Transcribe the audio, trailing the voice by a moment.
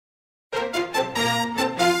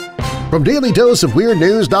From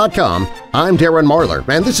DailyDoseOfWeirdNews.com, I'm Darren Marlar,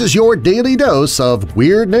 and this is your Daily Dose of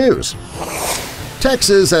Weird News.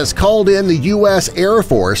 Texas has called in the U.S. Air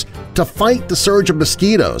Force to fight the surge of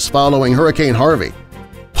mosquitoes following Hurricane Harvey.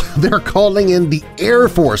 They're calling in the Air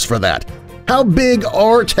Force for that. How big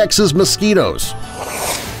are Texas mosquitoes?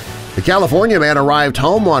 The California man arrived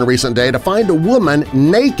home one recent day to find a woman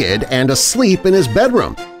naked and asleep in his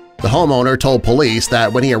bedroom. The homeowner told police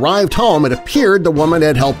that when he arrived home, it appeared the woman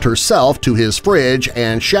had helped herself to his fridge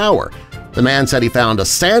and shower. The man said he found a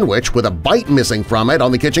sandwich with a bite missing from it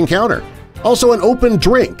on the kitchen counter. Also, an open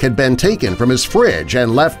drink had been taken from his fridge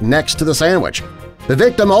and left next to the sandwich. The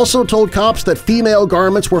victim also told cops that female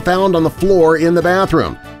garments were found on the floor in the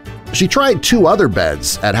bathroom. She tried 2 other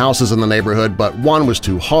beds at houses in the neighborhood, but one was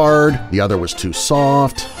too hard, the other was too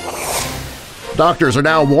soft. Doctors are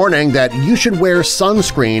now warning that you should wear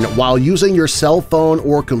sunscreen while using your cell phone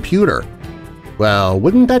or computer. Well,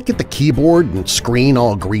 wouldn't that get the keyboard and screen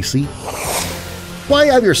all greasy? Why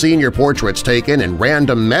have your senior portraits taken in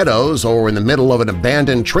random meadows or in the middle of an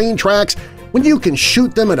abandoned train tracks when you can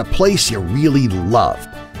shoot them at a place you really love?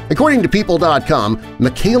 According to People.com,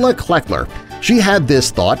 Michaela Kleckler, she had this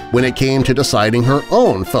thought when it came to deciding her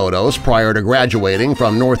own photos prior to graduating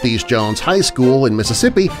from Northeast Jones High School in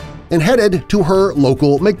Mississippi and headed to her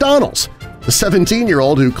local McDonald's. The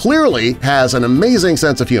 17-year-old, who clearly has an amazing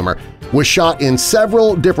sense of humor, was shot in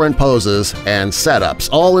several different poses and setups,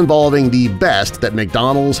 all involving the best that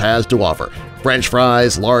McDonald's has to offer – French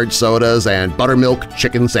fries, large sodas, and buttermilk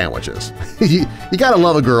chicken sandwiches. You gotta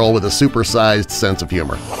love a girl with a supersized sense of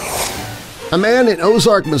humor. A man in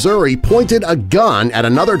Ozark, Missouri pointed a gun at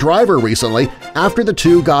another driver recently after the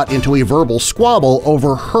two got into a verbal squabble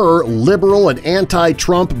over her liberal and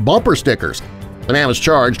anti-Trump bumper stickers. The man was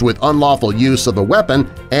charged with unlawful use of a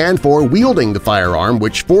weapon and for wielding the firearm,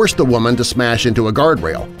 which forced the woman to smash into a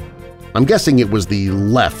guardrail. I'm guessing it was the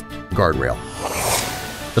left guardrail.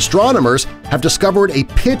 Astronomers have discovered a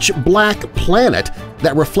pitch-black planet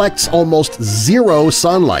that reflects almost zero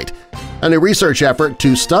sunlight. A new research effort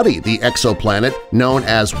to study the exoplanet known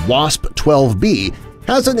as WASP-12b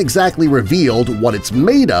hasn't exactly revealed what it's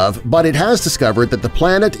made of, but it has discovered that the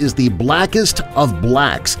planet is the blackest of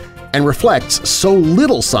blacks and reflects so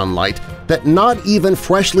little sunlight that not even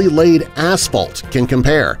freshly laid asphalt can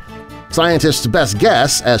compare. Scientists' best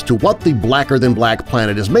guess as to what the blacker-than-black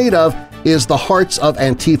planet is made of is the hearts of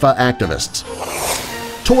Antifa activists.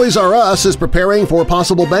 Toys R Us is preparing for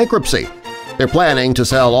possible bankruptcy. They're planning to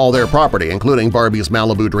sell all their property, including Barbie's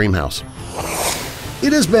Malibu dream house.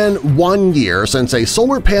 It has been 1 year since a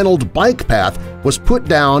solar-paneled bike path was put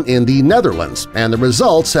down in the Netherlands, and the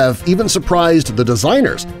results have even surprised the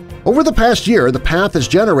designers. Over the past year, the path has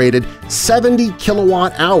generated 70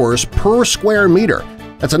 kilowatt-hours per square meter.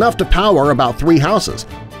 That's enough to power about 3 houses.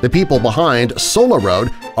 The people behind Solar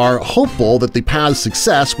Road are hopeful that the path's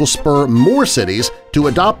success will spur more cities to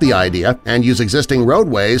adopt the idea and use existing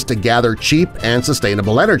roadways to gather cheap and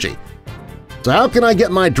sustainable energy. So how can I get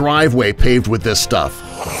my driveway paved with this stuff?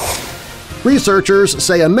 Researchers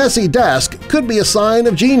say a messy desk could be a sign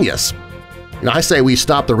of genius. I say we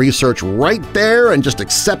stop the research right there and just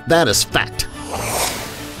accept that as fact.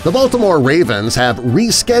 The Baltimore Ravens have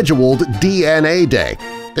rescheduled DNA Day.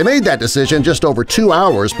 They made that decision just over 2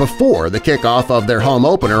 hours before the kickoff of their home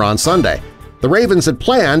opener on Sunday. The Ravens had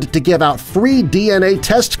planned to give out free DNA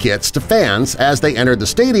test kits to fans as they entered the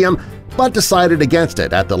stadium, but decided against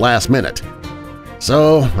it at the last minute.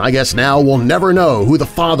 So I guess now we'll never know who the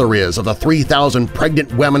father is of the 3,000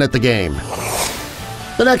 pregnant women at the game.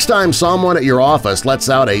 The next time someone at your office lets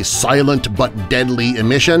out a silent but deadly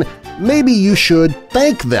emission, maybe you should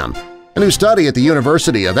thank them. A new study at the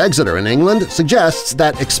University of Exeter in England suggests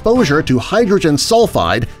that exposure to hydrogen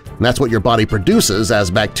sulfide – that's what your body produces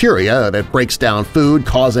as bacteria that breaks down food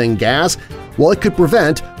causing gas – well, it could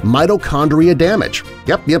prevent mitochondria damage.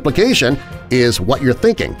 Yep, the implication is what you're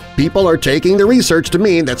thinking. People are taking the research to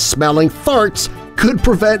mean that smelling farts could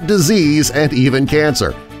prevent disease and even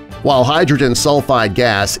cancer. While hydrogen sulfide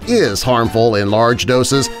gas is harmful in large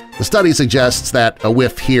doses, the study suggests that a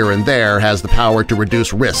whiff here and there has the power to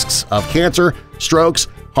reduce risks of cancer, strokes,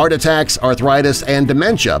 heart attacks, arthritis, and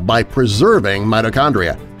dementia by preserving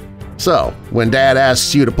mitochondria. So, when Dad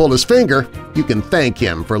asks you to pull his finger, you can thank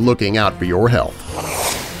him for looking out for your health.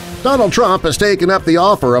 Donald Trump has taken up the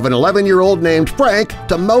offer of an 11-year-old named Frank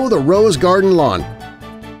to mow the Rose Garden lawn.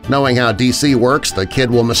 Knowing how D.C. works, the kid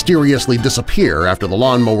will mysteriously disappear after the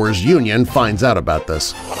lawnmowers union finds out about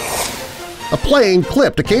this. A plane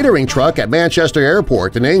clipped a catering truck at Manchester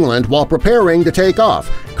Airport in England while preparing to take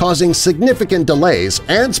off, causing significant delays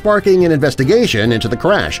and sparking an investigation into the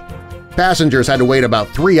crash. Passengers had to wait about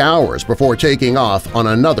 3 hours before taking off on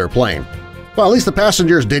another plane. Well, at least the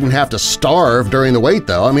passengers didn't have to starve during the wait,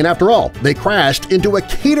 though. I mean, after all, they crashed into a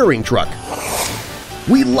catering truck.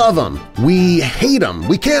 We love them. We hate them.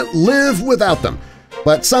 We can't live without them.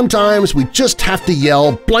 But sometimes we just have to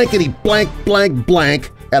yell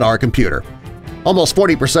blankety-blank-blank-blank at our computer. Almost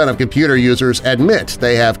 40% of computer users admit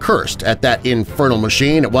they have cursed at that infernal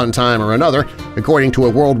machine at one time or another, according to a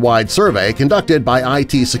worldwide survey conducted by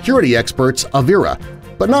IT security experts Avira.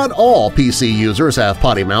 But not all PC users have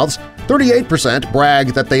potty mouths. 38% brag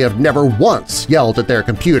that they have never once yelled at their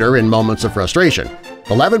computer in moments of frustration.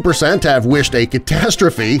 11% have wished a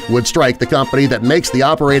catastrophe would strike the company that makes the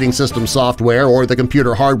operating system software or the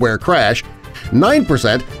computer hardware crash.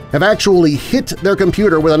 9% have actually hit their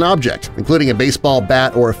computer with an object, including a baseball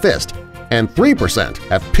bat or a fist, and 3%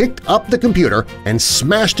 have picked up the computer and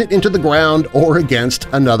smashed it into the ground or against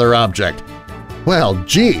another object. Well,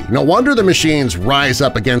 gee, no wonder the machines rise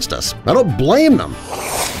up against us. I don't blame them.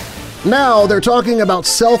 Now they're talking about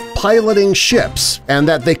self-piloting ships and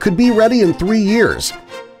that they could be ready in 3 years.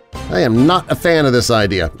 I am not a fan of this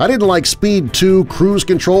idea. I didn't like Speed 2 cruise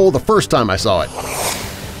control the first time I saw it.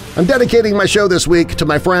 I'm dedicating my show this week to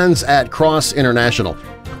my friends at Cross International.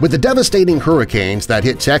 With the devastating hurricanes that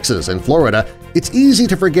hit Texas and Florida, it's easy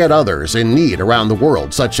to forget others in need around the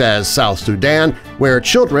world, such as South Sudan, where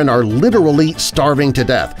children are literally starving to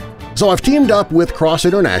death. So I've teamed up with Cross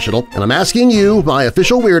International, and I'm asking you, my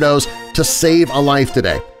official weirdos, to save a life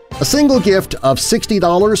today. A single gift of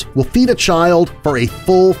 $60 will feed a child for a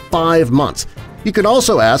full 5 months. You can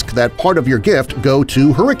also ask that part of your gift go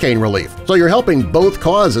to hurricane relief, so you're helping both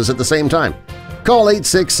causes at the same time. Call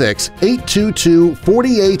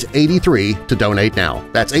 866-822-4883 to donate now.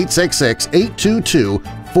 That's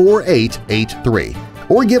 866-822-4883.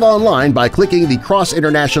 Or give online by clicking the Cross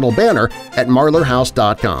International banner at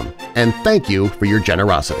marlarhouse.com. And thank you for your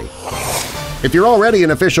generosity. If you're already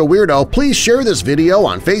an official weirdo, please share this video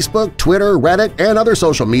on Facebook, Twitter, Reddit, and other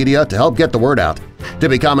social media to help get the word out. To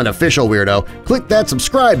become an official weirdo, click that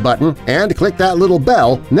subscribe button and click that little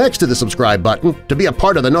bell next to the subscribe button to be a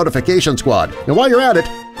part of the notification squad. And while you're at it,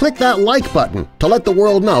 click that like button to let the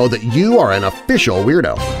world know that you are an official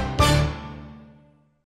weirdo.